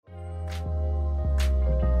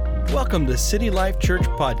Welcome to City Life Church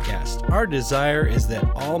Podcast. Our desire is that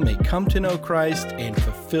all may come to know Christ and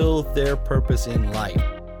fulfill their purpose in life.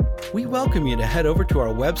 We welcome you to head over to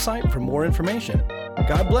our website for more information.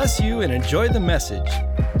 God bless you and enjoy the message.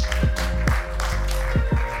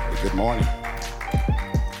 Good morning.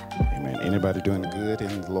 Amen. Anybody doing good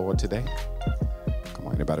in the Lord today? Come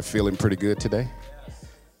on, anybody feeling pretty good today?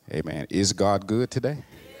 Amen. Is God good today?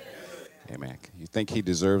 Amen. You think he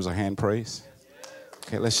deserves a hand praise?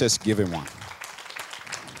 Okay, let's just give him one.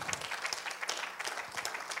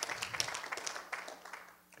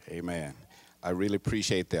 Amen. I really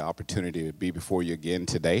appreciate the opportunity to be before you again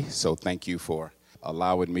today. So thank you for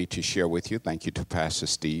allowing me to share with you. Thank you to Pastor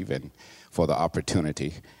Steve and for the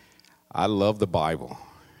opportunity. I love the Bible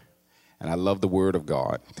and I love the Word of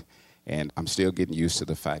God. And I'm still getting used to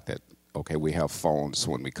the fact that, okay, we have phones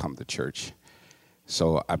when we come to church.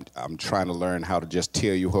 So I'm trying to learn how to just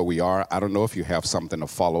tell you where we are. I don't know if you have something to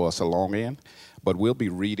follow us along in, but we'll be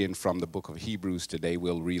reading from the book of Hebrews today.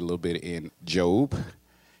 We'll read a little bit in Job,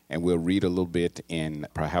 and we'll read a little bit in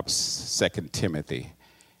perhaps 2 Timothy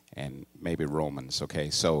and maybe Romans, okay?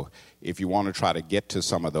 So if you want to try to get to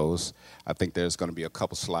some of those, I think there's going to be a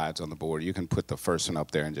couple slides on the board. You can put the first one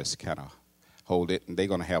up there and just kind of hold it, and they're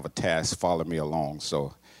going to have a task follow me along.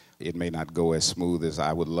 So it may not go as smooth as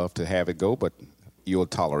I would love to have it go, but you'll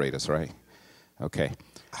tolerate us, right? Okay.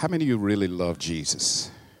 How many of you really love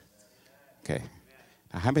Jesus? Okay.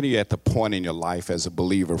 Now, how many of you at the point in your life as a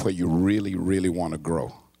believer where you really, really want to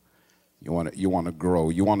grow? You want to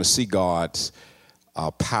grow. You want to see God's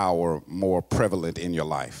power more prevalent in your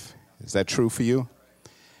life. Is that true for you?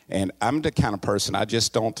 And I'm the kind of person, I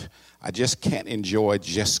just can't enjoy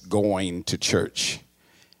just going to church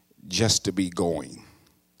just to be going.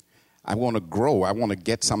 I want to grow. I want to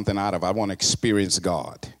get something out of it. I want to experience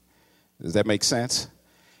God. Does that make sense?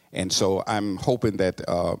 And so I'm hoping that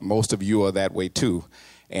most of you are that way too.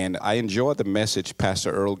 And I enjoyed the message Pastor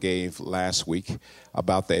Earl gave last week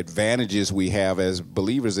about the advantages we have as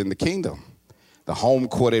believers in the kingdom. The home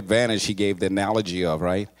court advantage he gave the analogy of,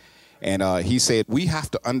 right? And he said we have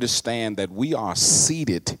to understand that we are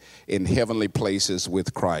seated in heavenly places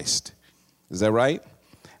with Christ. Is that right?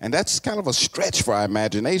 And that's kind of a stretch for our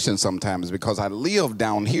imagination sometimes because I live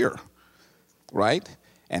down here, right?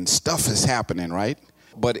 And stuff is happening, right?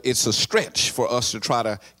 But it's a stretch for us to try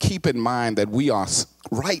to keep in mind that we are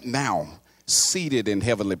right now seated in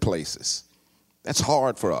heavenly places. That's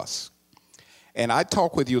hard for us. And I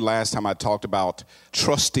talked with you last time, I talked about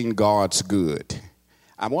trusting God's good.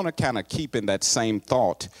 I want to kind of keep in that same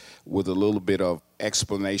thought with a little bit of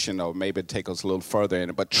explanation or maybe take us a little further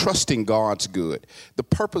in it, but trusting God's good. The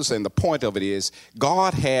purpose and the point of it is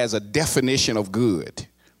God has a definition of good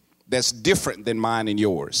that's different than mine and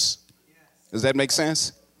yours. Does that make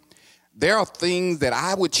sense? There are things that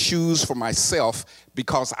I would choose for myself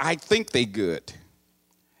because I think they're good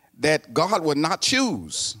that God would not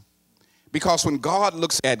choose. Because when God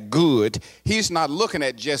looks at good, he's not looking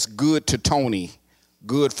at just good to Tony.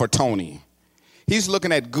 Good for Tony. He's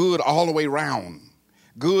looking at good all the way around.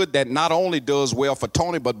 Good that not only does well for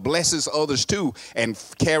Tony, but blesses others too and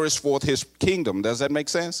carries forth his kingdom. Does that make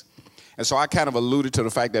sense? And so I kind of alluded to the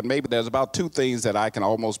fact that maybe there's about two things that I can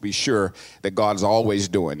almost be sure that God's always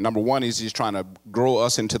doing. Number one is he's trying to grow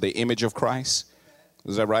us into the image of Christ.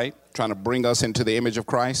 Is that right? Trying to bring us into the image of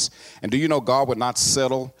Christ. And do you know God would not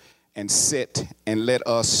settle and sit and let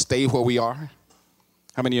us stay where we are?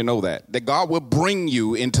 How many of you know that? That God will bring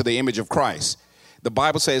you into the image of Christ. The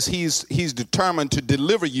Bible says he's determined to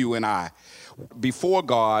deliver you and I before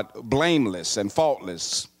God blameless and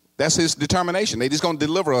faultless. That's his determination. He's going to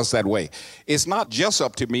deliver us that way. It's not just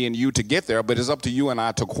up to me and you to get there, but it's up to you and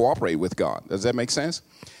I to cooperate with God. Does that make sense?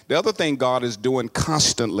 The other thing God is doing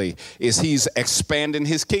constantly is he's expanding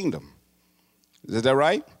his kingdom. Is that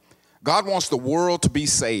right? God wants the world to be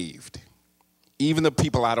saved, even the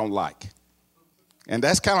people I don't like. And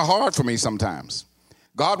that's kind of hard for me sometimes.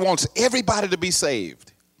 God wants everybody to be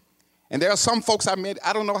saved. And there are some folks I met,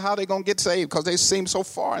 I don't know how they're going to get saved because they seem so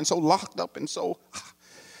far and so locked up and so.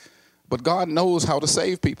 But God knows how to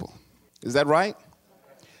save people. Is that right?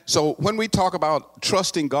 So when we talk about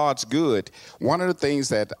trusting God's good, one of the things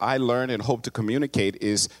that I learned and hope to communicate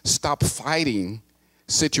is stop fighting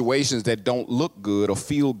situations that don't look good or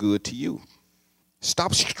feel good to you.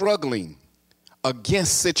 Stop struggling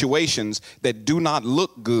against situations that do not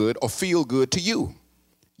look good or feel good to you.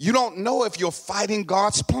 You don't know if you're fighting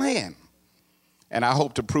God's plan. And I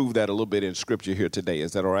hope to prove that a little bit in scripture here today.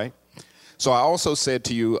 Is that all right? So I also said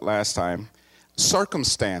to you last time,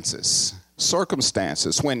 circumstances.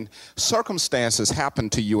 When circumstances happen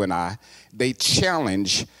to you and I, they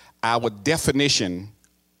challenge our definition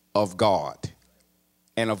of God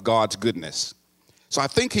and of God's goodness. So I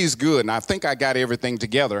think he's good, and I think I got everything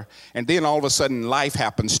together, and then all of a sudden life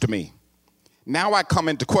happens to me. Now I come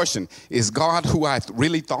into question, is God who I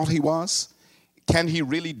really thought he was? Can he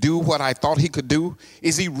really do what I thought he could do?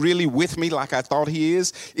 Is he really with me like I thought he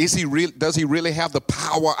is? Does he really have the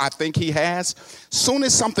power I think he has? Soon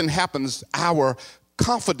as something happens, our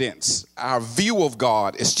confidence, our view of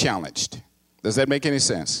God is challenged. Does that make any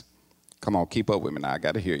sense? Come on, keep up with me now. I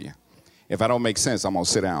got to hear you. If I don't make sense, I'm going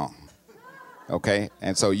to sit down. Okay?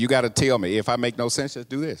 And so you got to tell me. If I make no sense, just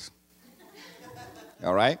do this.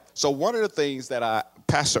 All right? So one of the things that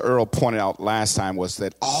Pastor Earl pointed out last time was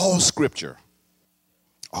that all Scripture,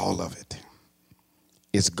 all of it,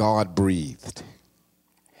 is God-breathed.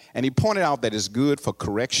 And he pointed out that it's good for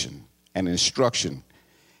correction and instruction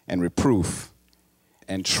and reproof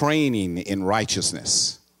and training in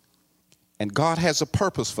righteousness. And God has a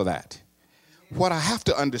purpose for that. What I have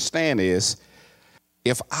to understand is,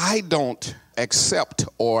 if I don't accept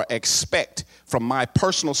or expect from my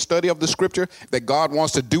personal study of the Scripture that God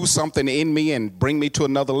wants to do something in me and bring me to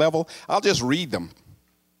another level, I'll just read them.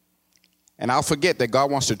 And I'll forget that God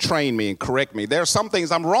wants to train me and correct me. There are some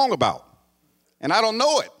things I'm wrong about, and I don't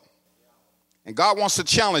know it. And God wants to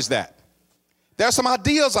challenge that. There are some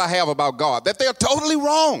ideas I have about God that they're totally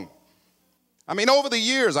wrong. I mean, over the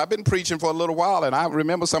years, I've been preaching for a little while, and I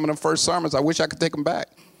remember some of them first sermons. I wish I could take them back.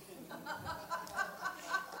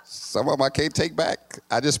 Some of them I can't take back.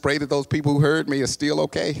 I just pray that those people who heard me are still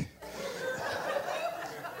okay.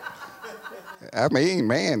 I mean,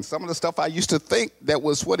 man, some of the stuff I used to think that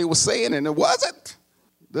was what he was saying, and it wasn't.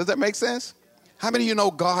 Does that make sense? How many of you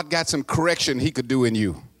know God got some correction he could do in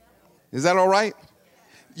you? Is that all right?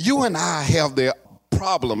 You and I have the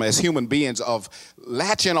problem as human beings of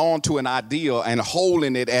latching on to an ideal and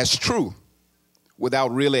holding it as true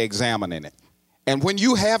without really examining it. And when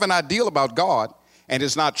you have an ideal about God and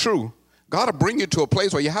it's not true, God will bring you to a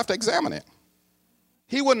place where you have to examine it.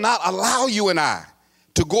 He will not allow you and I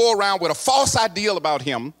to go around with a false ideal about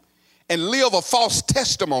him and live a false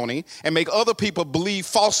testimony and make other people believe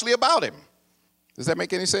falsely about him. Does that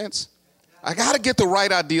make any sense? I got to get the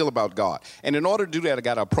right ideal about God. And in order to do that, I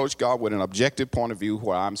got to approach God with an objective point of view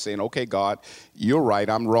where I'm saying, okay, God, you're right,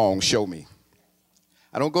 I'm wrong, show me.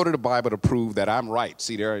 I don't go to the Bible to prove that I'm right.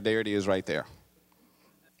 See, there it is right there.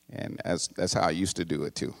 And that's how I used to do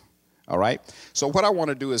it too. All right? So what I want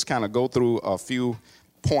to do is kind of go through a few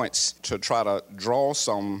points to try to draw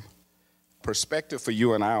some perspective for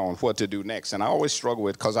you and I on what to do next. And I always struggle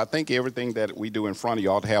with, because I think everything that we do in front of you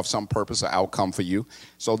ought to have some purpose or outcome for you.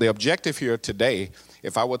 So the objective here today,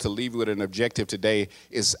 if I were to leave you with an objective today,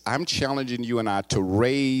 is I'm challenging you and I to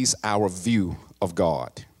raise our view of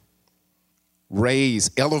God.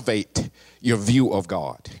 Elevate your view of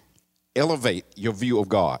God. Elevate your view of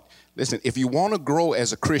God. Listen, if you want to grow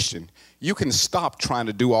as a Christian, you can stop trying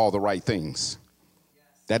to do all the right things.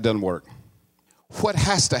 That doesn't work. What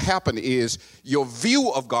has to happen is your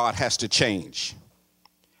view of God has to change.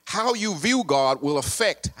 How you view God will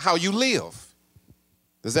affect how you live.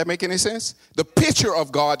 Does that make any sense? The picture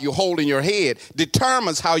of God you hold in your head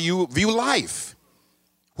determines how you view life.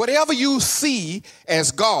 Whatever you see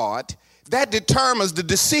as God, that determines the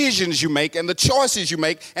decisions you make and the choices you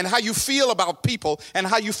make and how you feel about people and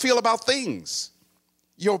how you feel about things.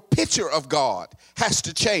 Your picture of God has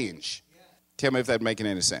to change. Tell me if that's making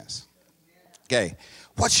any sense. Okay,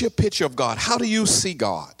 what's your picture of God? How do you see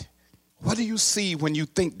God? What do you see when you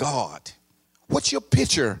think God? What's your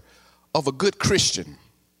picture of a good Christian?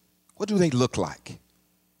 What do they look like?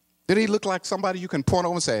 Do they look like somebody you can point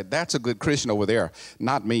over and say, that's a good Christian over there?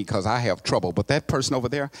 Not me, because I have trouble. But that person over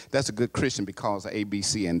there, that's a good Christian because of A, B,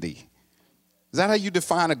 C, and D. Is that how you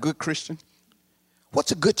define a good Christian?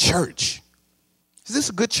 What's a good church? Is this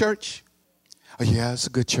a good church? Oh, yeah, it's a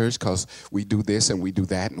good church because we do this and we do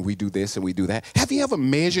that and we do this and we do that. Have you ever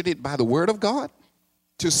measured it by the Word of God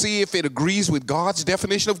to see if it agrees with God's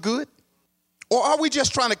definition of good? Or are we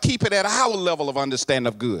just trying to keep it at our level of understanding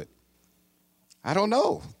of good? I don't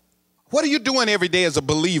know. What are you doing every day as a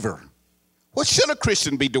believer? What should a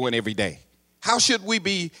Christian be doing every day? How should we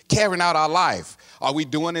be carrying out our life? Are we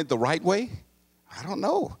doing it the right way? I don't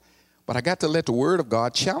know. But I got to let the Word of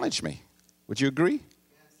God challenge me. Would you agree?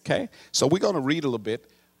 Okay, so we're going to read a little bit.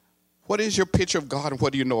 What is your picture of God and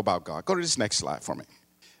what do you know about God? Go to this next slide for me.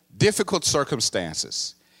 Difficult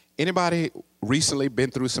circumstances. Anybody recently been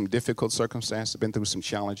through some difficult circumstances, been through some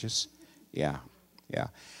challenges? Yeah.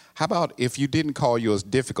 How about if you didn't call yours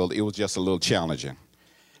difficult, it was just a little challenging,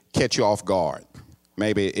 catch you off guard.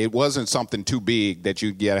 Maybe it wasn't something too big that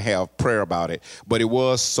you got to have prayer about it, but it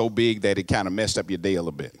was so big that it kind of messed up your day a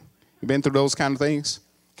little bit. You been through those kind of things?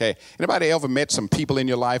 Okay. Anybody ever met some people in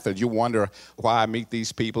your life that you wonder why I meet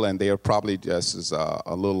these people, and they're probably just as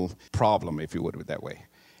a little problem, if you would put it that way?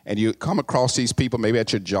 And you come across these people maybe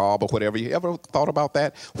at your job or whatever. You ever thought about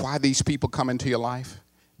that? Why these people come into your life?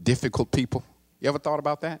 Difficult people. You ever thought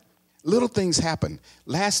about that? Little things happen.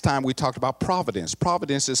 Last time we talked about providence.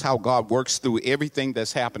 Providence is how God works through everything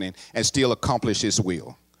that's happening and still accomplish his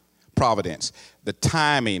will. Providence. The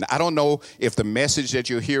timing. I don't know if the message that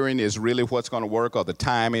you're hearing is really what's going to work, or the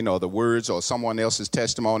timing, or the words, or someone else's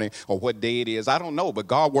testimony, or what day it is. I don't know, but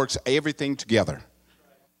God works everything together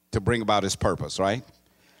to bring about his purpose, right?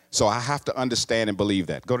 So I have to understand and believe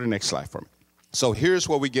that. Go to the next slide for me. So here's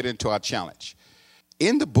where we get into our challenge.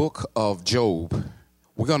 In the book of Job,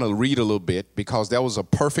 we're going to read a little bit, because there was a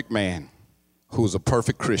perfect man who was a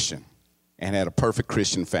perfect Christian and had a perfect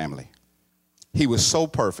Christian family. He was so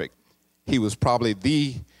perfect. He was probably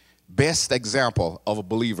the best example of a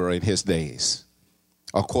believer in his days,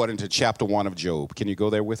 according to chapter 1 of Job. Can you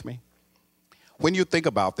go there with me? When you think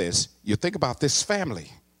about this, you think about this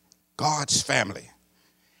family, God's family.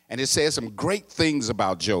 And it says some great things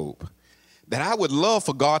about Job that I would love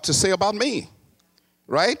for God to say about me,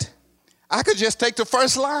 right? I could just take the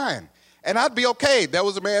first line and I'd be okay. There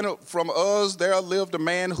was a man from Uz. There lived a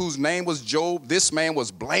man whose name was Job. This man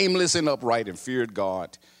was blameless and upright and feared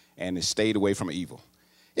God and he stayed away from evil.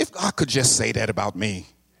 If God could just say that about me,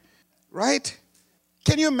 right?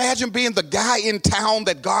 Can you imagine being the guy in town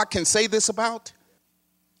that God can say this about?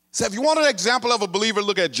 So if you want an example of a believer,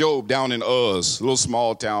 look at Job down in Uz, a little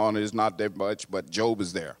small town. It's not that much, but Job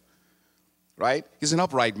is there, right? He's an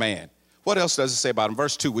upright man. What else does it say about him?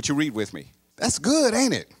 Verse 2, would you read with me? That's good,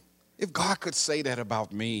 ain't it? If God could say that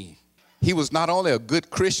about me. He was not only a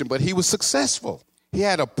good Christian, but he was successful. He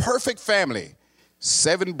had a perfect family,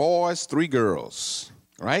 7 boys, 3 girls,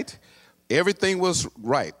 right? Everything was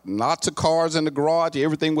right. Lots of cars in the garage.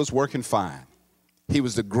 Everything was working fine. He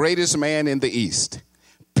was the greatest man in the East.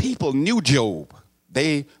 People knew Job.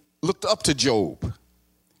 They looked up to Job.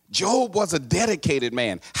 Job was a dedicated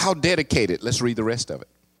man. How dedicated? Let's read the rest of it.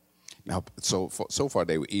 Now, so far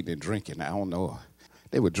they were eating and drinking. I don't know.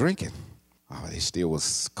 They were drinking. Oh, they still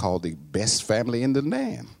was called the best family in the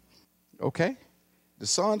land. Okay? The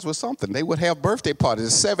sons were something. They would have birthday parties.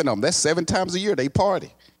 There's 7 of them. That's 7 times a year they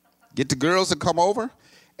party. Get the girls to come over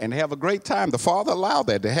and have a great time. The father allowed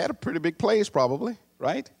that. They had a pretty big place probably,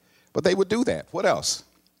 right? But they would do that. What else?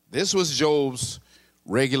 This was Job's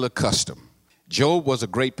regular custom. Job was a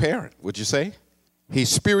great parent, would you say? He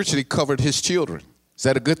spiritually covered his children. Is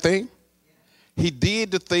that a good thing? He did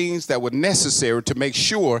the things that were necessary to make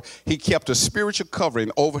sure he kept a spiritual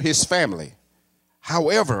covering over his family.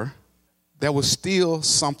 However, there was still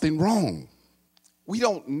something wrong. We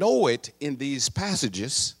don't know it in these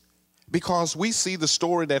passages because we see the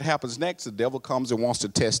story that happens next. The devil comes and wants to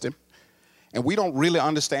test him. And we don't really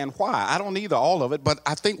understand why. I don't either, all of it. But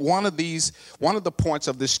I think one of the points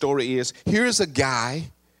of this story is, here's a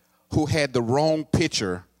guy who had the wrong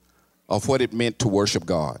picture of what it meant to worship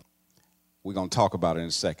God. We're going to talk about it in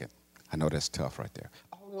a second. I know that's tough right there.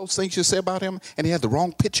 All those things you say about him, and he had the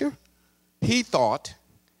wrong picture. He thought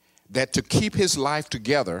that to keep his life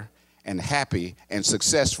together and happy and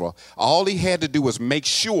successful, all he had to do was make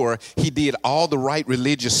sure he did all the right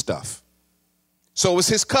religious stuff. So it was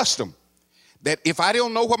his custom that if I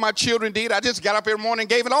don't know what my children did, I just got up every morning and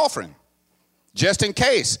gave an offering, just in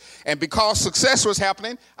case. And because success was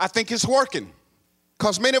happening, I think it's working.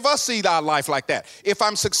 Because many of us see our life like that. If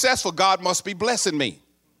I'm successful, God must be blessing me.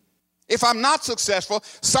 If I'm not successful,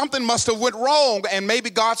 something must have went wrong and maybe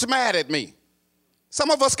God's mad at me. Some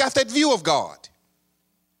of us got that view of God.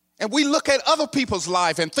 And we look at other people's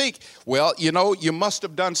life and think, well, you know, you must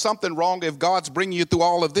have done something wrong if God's bringing you through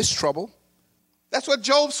all of this trouble. That's what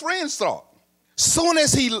Job's friends thought. Soon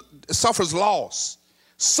as he suffers loss,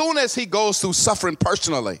 soon as he goes through suffering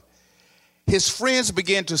personally, his friends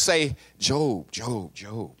begin to say, Job,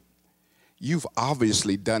 you've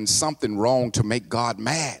obviously done something wrong to make God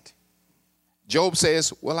mad. Job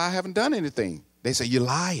says, well, I haven't done anything. They say, you're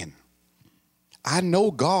lying. I know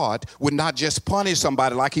God would not just punish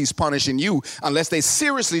somebody like he's punishing you unless they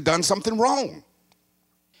seriously done something wrong.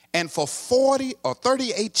 And for 40 or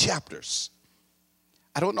 38 chapters,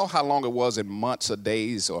 I don't know how long it was in months or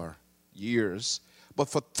days or years, but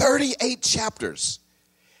for 38 chapters,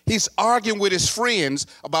 he's arguing with his friends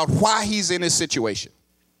about why he's in this situation.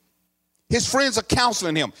 His friends are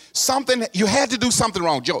counseling him. You had to do something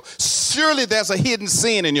wrong, Job. Surely there's a hidden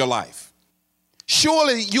sin in your life.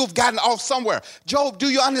 Surely you've gotten off somewhere. Job, do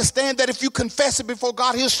you understand that if you confess it before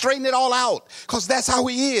God, he'll straighten it all out? Because that's how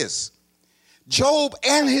he is. Job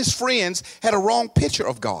and his friends had a wrong picture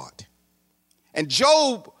of God. And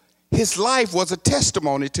Job, his life was a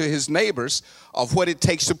testimony to his neighbors of what it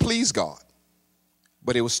takes to please God.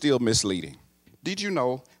 But it was still misleading. Did you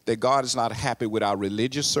know that God is not happy with our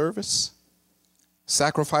religious service?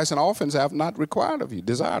 Sacrifice and offerings I have not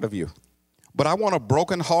desired of you. But I want a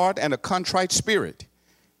broken heart and a contrite spirit.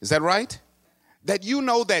 Is that right? That you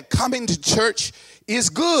know that coming to church is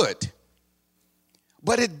good.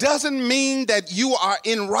 But it doesn't mean that you are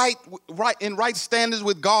in right standards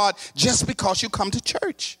with God just because you come to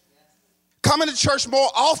church. Coming to church more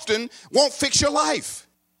often won't fix your life.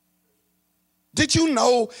 Did you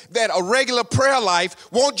know that a regular prayer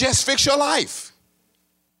life won't just fix your life?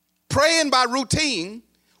 Praying by routine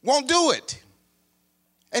won't do it.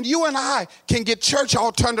 And you and I can get church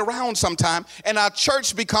all turned around sometime, and our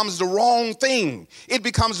church becomes the wrong thing. It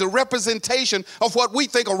becomes the representation of what we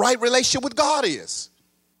think a right relationship with God is.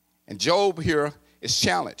 And Job here is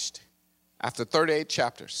challenged after 38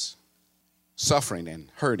 chapters, suffering and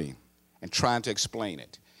hurting and trying to explain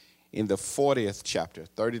it. In the 40th chapter,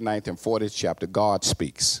 39th and 40th chapter, God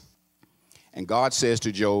speaks. And God says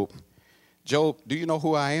to Job, Job, do you know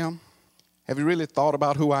who I am? Have you really thought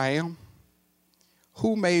about who I am?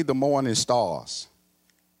 Who made the morning stars?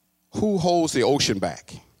 Who holds the ocean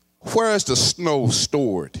back? Where is the snow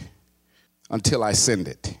stored until I send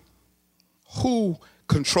it? Who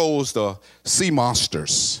controls the sea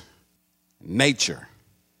monsters? Nature.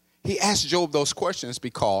 He asked Job those questions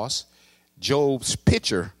because Job's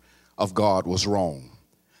picture of God was wrong.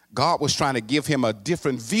 God was trying to give him a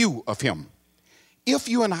different view of him. If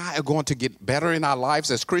you and I are going to get better in our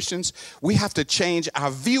lives as Christians, we have to change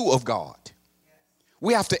our view of God.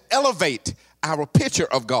 We have to elevate our picture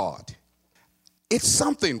of God. It's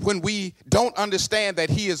something when we don't understand that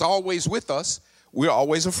he is always with us, we're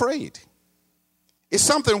always afraid. It's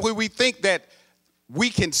something when we think that we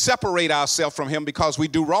can separate ourselves from him because we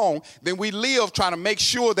do wrong, then we live trying to make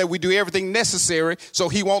sure that we do everything necessary so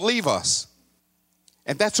he won't leave us.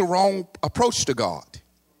 And that's a wrong approach to God.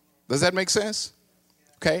 Does that make sense?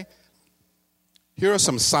 Okay. Here are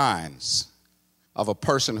some signs of a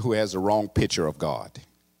person who has the wrong picture of God.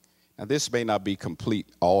 Now, this may not be complete,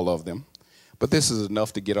 all of them, but this is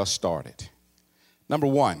enough to get us started. Number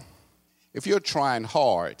one, if you're trying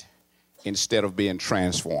hard instead of being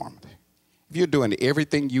transformed, if you're doing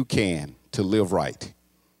everything you can to live right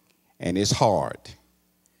and it's hard,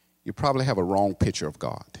 you probably have a wrong picture of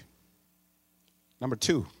God. Number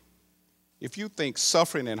two, if you think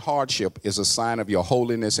suffering and hardship is a sign of your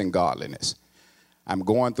holiness and godliness, I'm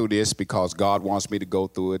going through this because God wants me to go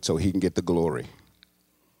through it so he can get the glory,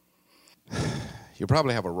 you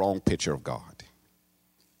probably have a wrong picture of God.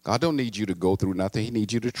 God don't need you to go through nothing. He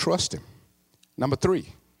needs you to trust him. Number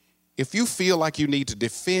three, if you feel like you need to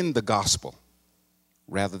defend the gospel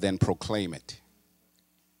rather than proclaim it,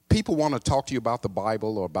 people want to talk to you about the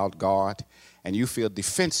Bible or about God, and you feel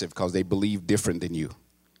defensive because they believe different than you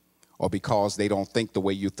or because they don't think the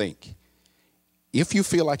way you think. If you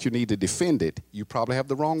feel like you need to defend it, you probably have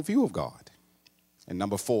the wrong view of God. And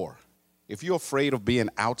number four, if you're afraid of being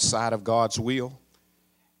outside of God's will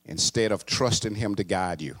instead of trusting him to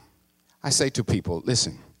guide you, I say to people,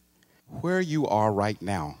 listen, where you are right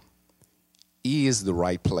now is the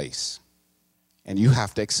right place, and you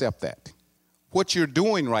have to accept that. What you're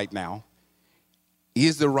doing right now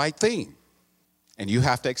is the right thing, and you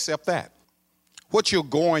have to accept that. What you're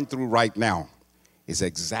going through right now is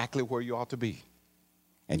exactly where you ought to be,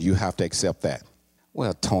 and you have to accept that.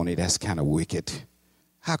 Well, Tony, that's kind of wicked.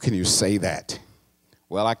 How can you say that?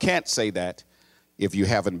 Well, I can't say that if you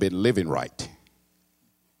haven't been living right.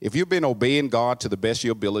 If you've been obeying God to the best of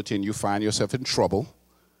your ability and you find yourself in trouble,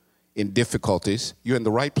 in difficulties, you're in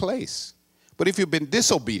the right place. But if you've been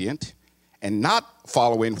disobedient and not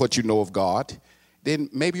following what you know of God, then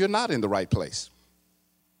maybe you're not in the right place.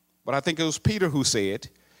 But I think it was Peter who said,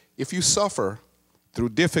 if you suffer through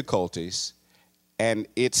difficulties and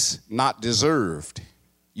it's not deserved,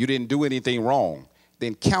 you didn't do anything wrong,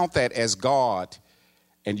 then count that as God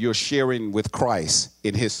and you're sharing with Christ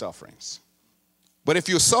in his sufferings. But if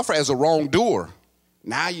you suffer as a wrongdoer,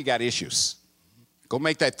 now you got issues. Go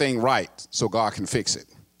make that thing right so God can fix it.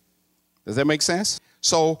 Does that make sense?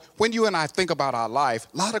 So when you and I think about our life,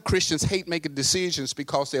 a lot of Christians hate making decisions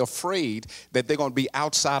because they're afraid that they're going to be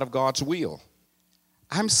outside of God's will.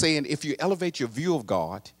 I'm saying if you elevate your view of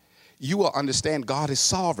God, you will understand God is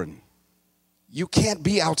sovereign. You can't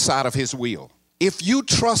be outside of his will. If you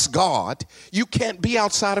trust God, you can't be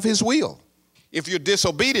outside of his will. If you're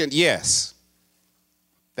disobedient, yes,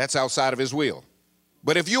 that's outside of his will.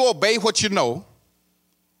 But if you obey what you know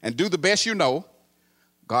and do the best you know,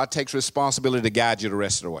 God takes responsibility to guide you the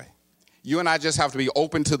rest of the way. You and I just have to be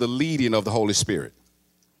open to the leading of the Holy Spirit.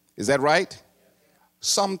 Is that right?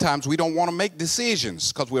 Sometimes we don't want to make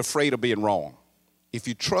decisions because we're afraid of being wrong. If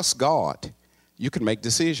you trust God, you can make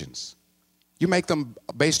decisions. You make them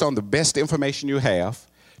based on the best information you have,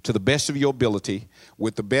 to the best of your ability,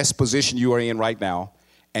 with the best position you are in right now,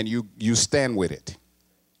 and you stand with it.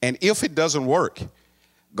 And if it doesn't work,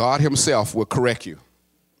 God himself will correct you.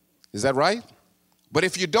 Is that right? But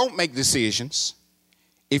if you don't make decisions,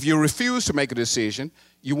 if you refuse to make a decision,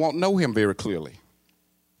 you won't know him very clearly.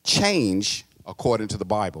 Change, according to the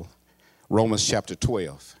Bible, Romans chapter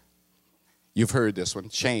 12. You've heard this one.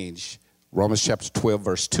 Change, Romans chapter 12,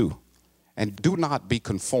 verse 2. And do not be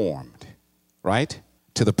conformed, right,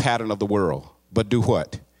 to the pattern of the world, but do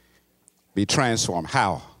what? Be transformed.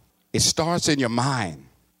 How? It starts in your mind.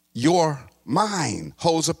 Your mind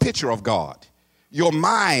holds a picture of God. Your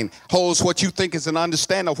mind holds what you think is an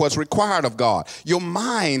understanding of what's required of God. Your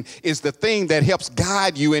mind is the thing that helps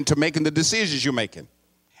guide you into making the decisions you're making.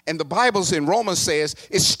 And the Bible in Romans says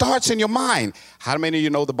it starts in your mind. How many of you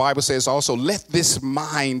know the Bible says also, let this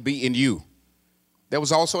mind be in you? That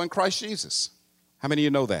was also in Christ Jesus. How many of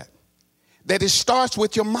you know that? That it starts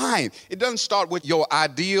with your mind. It doesn't start with your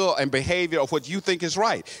ideal and behavior of what you think is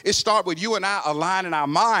right. It starts with you and I aligning our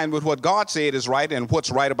mind with what God said is right and what's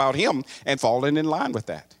right about him and falling in line with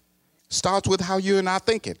that. Starts with how you and I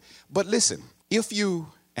thinking. But listen, if you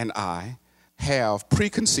and I have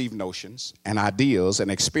preconceived notions and ideas and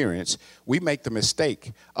experience, we make the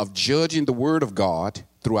mistake of judging the word of God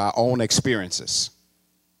through our own experiences.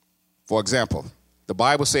 For example, the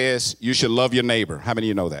Bible says you should love your neighbor. How many of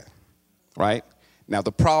you know that? Right? Now,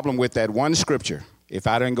 the problem with that one scripture, if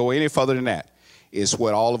I didn't go any further than that, is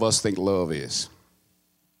what all of us think love is.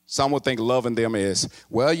 Some would think loving them is,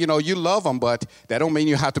 well, you know, you love them, but that don't mean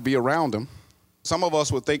you have to be around them. Some of us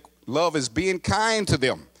would think love is being kind to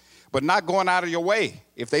them, but not going out of your way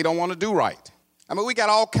if they don't want to do right. I mean, we got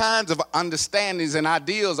all kinds of understandings and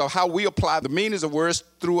ideas of how we apply the meanings of words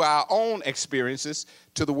through our own experiences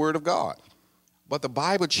to the Word of God. But the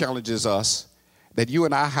Bible challenges us that you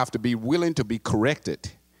and I have to be willing to be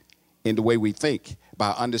corrected in the way we think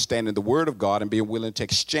by understanding the Word of God and being willing to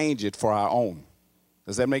exchange it for our own.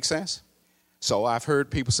 Does that make sense? So I've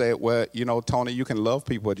heard people say, well, you know, Tony, you can love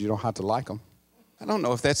people, but you don't have to like them. I don't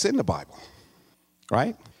know if that's in the Bible,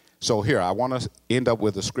 right? So here, I want to end up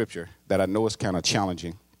with a scripture that I know is kind of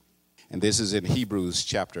challenging. And this is in Hebrews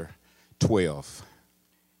chapter 12.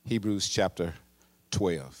 Hebrews chapter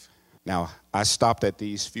 12. Now, I stopped at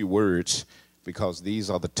these few words because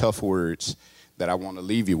these are the tough words that I want to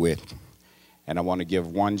leave you with. And I want to give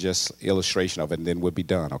one just illustration of it, and then we'll be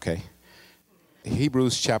done, okay?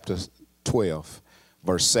 Hebrews chapter 12,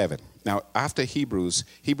 verse 7. Now, after Hebrews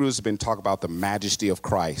has been talking about the majesty of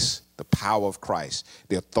Christ, the power of Christ,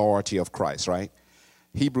 the authority of Christ, right?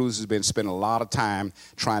 Hebrews has been spending a lot of time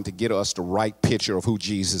trying to get us the right picture of who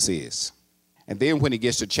Jesus is. And then when he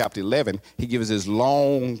gets to chapter 11, he gives his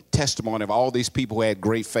long testimony of all these people who had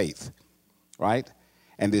great faith. Right?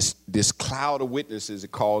 And this cloud of witnesses,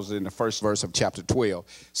 it calls in the first verse of chapter 12.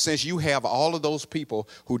 Since you have all of those people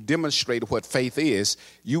who demonstrate what faith is,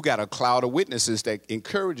 you got a cloud of witnesses that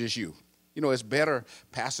encourages you. You know, it's better,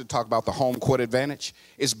 Pastor talked about the home court advantage.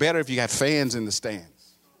 It's better if you got fans in the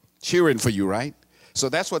stands cheering for you, right? So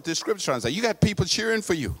that's what this scripture is trying to say. You got people cheering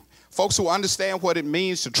for you, folks who understand what it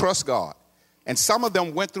means to trust God. And some of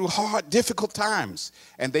them went through hard, difficult times,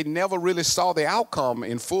 and they never really saw the outcome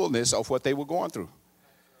in fullness of what they were going through.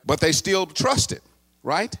 But they still trusted,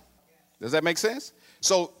 right? Does that make sense?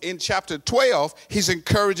 So in chapter 12, he's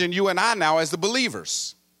encouraging you and I now as the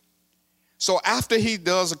believers. So after he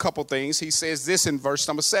does a couple things, he says this in verse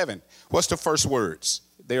number 7. What's the first words?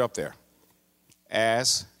 They're up there.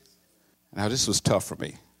 As. Now, this was tough for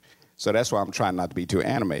me. So that's why I'm trying not to be too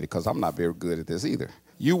animated, because I'm not very good at this either.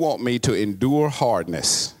 You want me to endure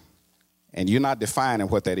hardness, and you're not defining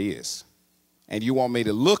what that is. And you want me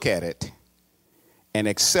to look at it and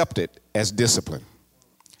accept it as discipline.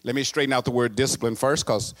 Let me straighten out the word discipline first,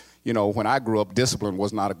 because, you know, when I grew up, discipline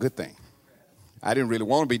was not a good thing. I didn't really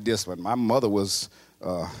want to be disciplined. My mother was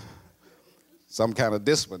some kind of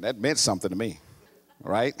discipline. That meant something to me,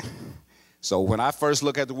 right? So when I first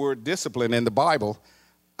look at the word discipline in the Bible,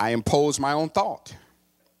 I imposed my own thought.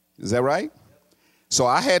 Is that right? So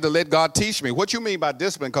I had to let God teach me. What you mean by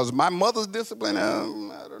discipline? Because my mother's discipline, I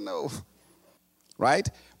don't know, right?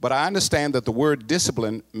 But I understand that the word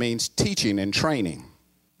discipline means teaching and training.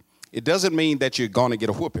 It doesn't mean that you're going to get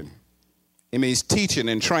a whooping. It means teaching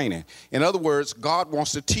and training. In other words, God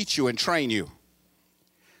wants to teach you and train you.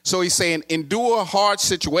 So he's saying endure hard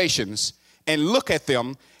situations and look at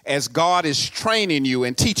them as God is training you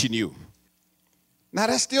and teaching you. Now,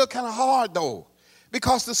 that's still kind of hard, though,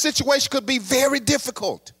 because the situation could be very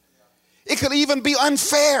difficult. It could even be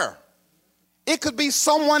unfair. It could be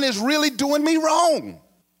someone is really doing me wrong.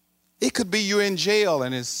 It could be you're in jail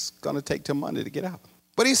and it's going to take 10 months to get out.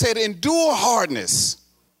 But he said, endure hardness.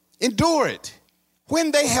 Endure it.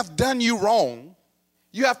 When they have done you wrong,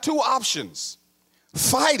 you have two options.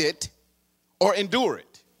 Fight it or endure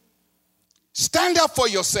it. Stand up for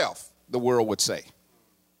yourself, the world would say.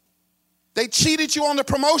 They cheated you on the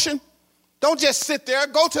promotion. Don't just sit there.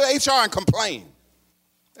 Go to HR and complain.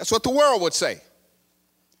 That's what the world would say.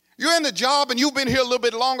 You're in the job and you've been here a little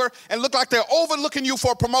bit longer and look like they're overlooking you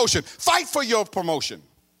for a promotion. Fight for your promotion.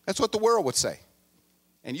 That's what the world would say.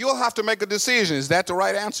 And you'll have to make a decision. Is that the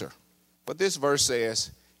right answer? But this verse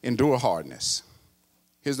says, endure hardness.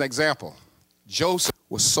 Here's an example. Joseph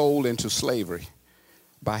was sold into slavery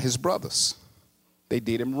by his brothers. They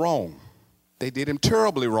did him wrong. They did him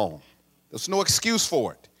terribly wrong. There's no excuse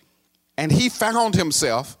for it. And he found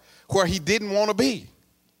himself where he didn't want to be.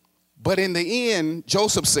 But in the end,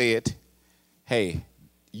 Joseph said, hey,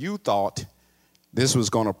 you thought this was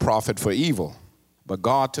going to profit for evil, but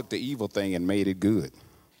God took the evil thing and made it good.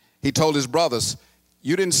 He told his brothers,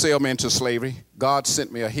 you didn't sell me into slavery. God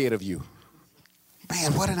sent me ahead of you.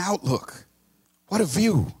 Man, what an outlook. What a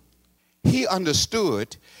view. He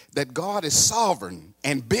understood that God is sovereign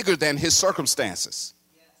and bigger than his circumstances.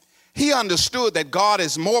 He understood that God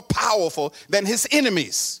is more powerful than his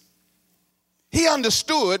enemies. He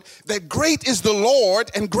understood that great is the Lord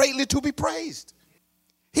and greatly to be praised.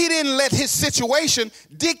 He didn't let his situation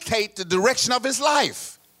dictate the direction of his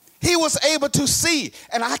life. He was able to see,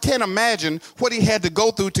 and I can't imagine what he had to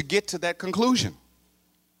go through to get to that conclusion.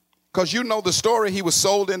 Because you know the story, he was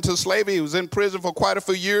sold into slavery, he was in prison for quite a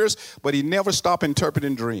few years, but he never stopped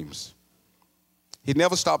interpreting dreams. He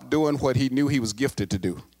never stopped doing what he knew he was gifted to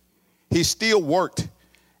do. He still worked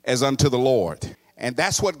as unto the Lord. And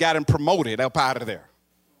that's what got him promoted up out of there.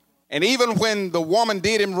 And even when the woman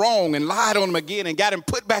did him wrong and lied on him again and got him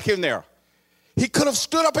put back in there, he could have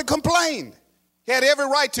stood up and complained. He had every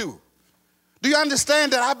right to. Do you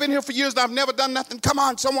understand that I've been here for years and I've never done nothing? Come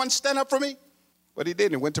on, someone stand up for me. But he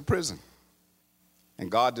didn't. He went to prison.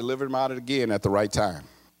 And God delivered him out again at the right time.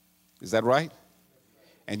 Is that right?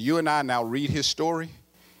 And you and I now read his story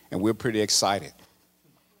and we're pretty excited.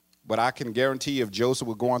 But I can guarantee if Joseph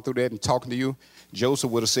were going through that and talking to you,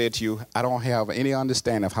 Joseph would have said to you, I don't have any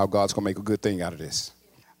understanding of how God's going to make a good thing out of this.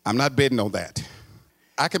 I'm not betting on that.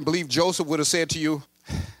 I can believe Joseph would have said to you,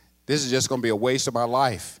 this is just going to be a waste of my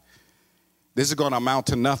life. This is going to amount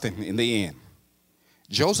to nothing in the end.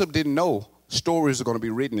 Joseph didn't know stories are going to be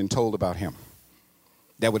written and told about him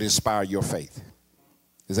that would inspire your faith.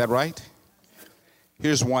 Is that right?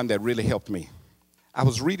 Here's one that really helped me. I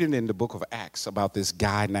was reading in the book of Acts about this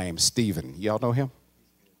guy named Stephen. Y'all know him?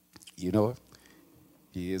 You know him?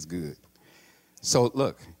 He is good. So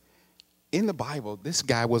look, in the Bible, this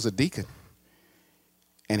guy was a deacon.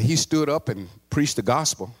 And he stood up and preached the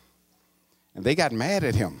gospel. And they got mad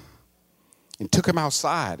at him and took him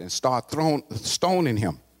outside and started stoning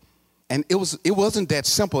him. And it wasn't that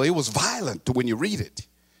simple. It was violent when you read it.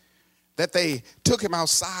 That they took him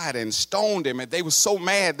outside and stoned him, and they were so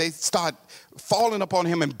mad they started falling upon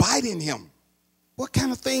him and biting him. What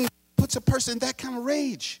kind of thing puts a person in that kind of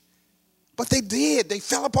rage? But they did. They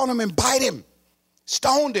fell upon him and bite him,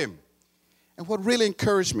 stoned him. And what really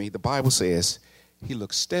encouraged me, the Bible says, he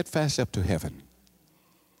looked steadfast up to heaven,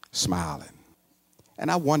 smiling.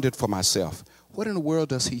 And I wondered for myself, what in the world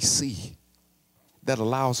does he see that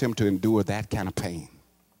allows him to endure that kind of pain?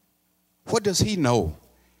 What does he know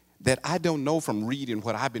that I don't know from reading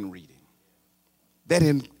what I've been reading, that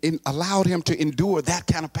allowed him to endure that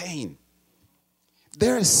kind of pain?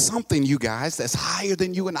 There is something, you guys, that's higher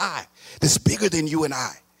than you and I, that's bigger than you and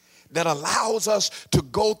I, that allows us to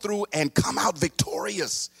go through and come out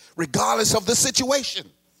victorious regardless of the situation.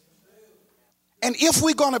 And if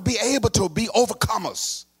we're going to be able to be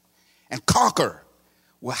overcomers and conquer,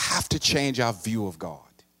 we'll have to change our view of God.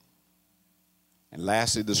 And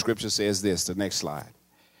lastly, the scripture says this, the next slide.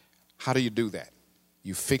 How do you do that?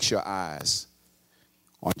 You fix your eyes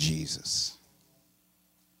on Jesus.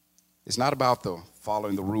 It's not about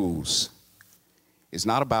following the rules. It's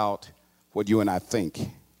not about what you and I think.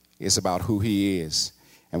 It's about who he is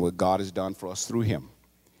and what God has done for us through him.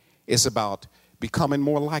 It's about becoming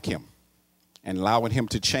more like him and allowing him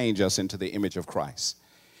to change us into the image of Christ.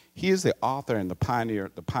 He is the author and the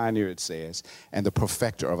pioneer it says, and the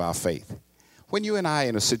perfecter of our faith. When you and I are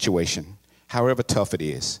in a situation, however tough it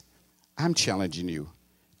is, I'm challenging you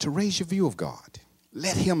to raise your view of God.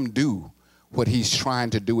 Let him do what he's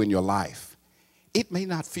trying to do in your life. It may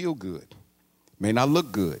not feel good. May not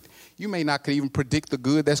look good. You may not could even predict the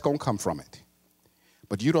good that's going to come from it.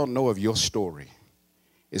 But you don't know if your story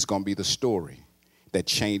is going to be the story that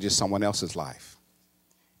changes someone else's life.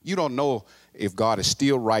 You don't know if God is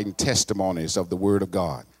still writing testimonies of the Word of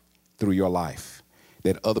God through your life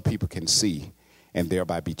that other people can see and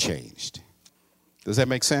thereby be changed. Does that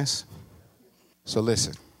make sense? So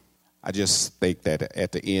listen, I just think that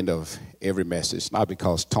at the end of every message, not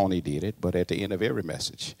because Tony did it, but at the end of every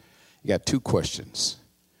message, you got two questions.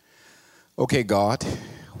 Okay, God,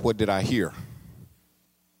 what did I hear?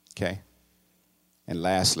 Okay. And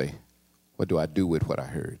lastly, what do I do with what I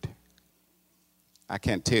heard? I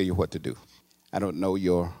can't tell you what to do. I don't know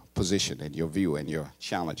your position and your view and your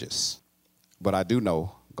challenges. But I do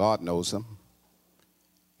know God knows them,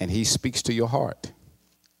 and he speaks to your heart.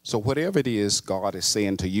 So whatever it is God is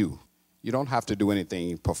saying to you, you don't have to do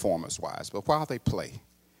anything performance-wise. But while they play,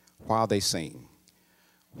 while they sing,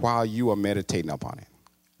 while you are meditating upon it,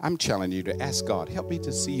 I'm challenging you to ask God, help me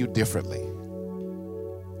to see you differently.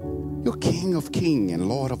 You're King of Kings and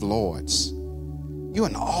Lord of Lords. You're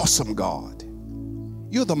an awesome God.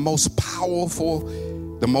 You're the most powerful,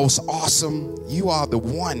 the most awesome. You are the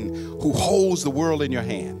one who holds the world in your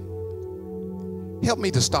hand. Help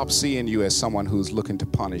me to stop seeing you as someone who's looking to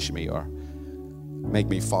punish me or make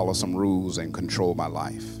me follow some rules and control my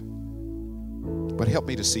life. But help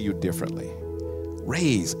me to see you differently.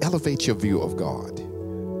 Elevate your view of God.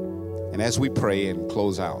 And as we pray and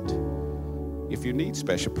close out, if you need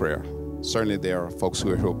special prayer, certainly there are folks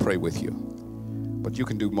who will pray with you. But you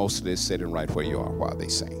can do most of this sitting right where you are while they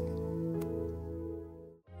sing.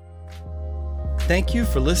 Thank you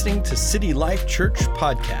for listening to City Life Church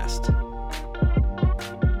Podcast.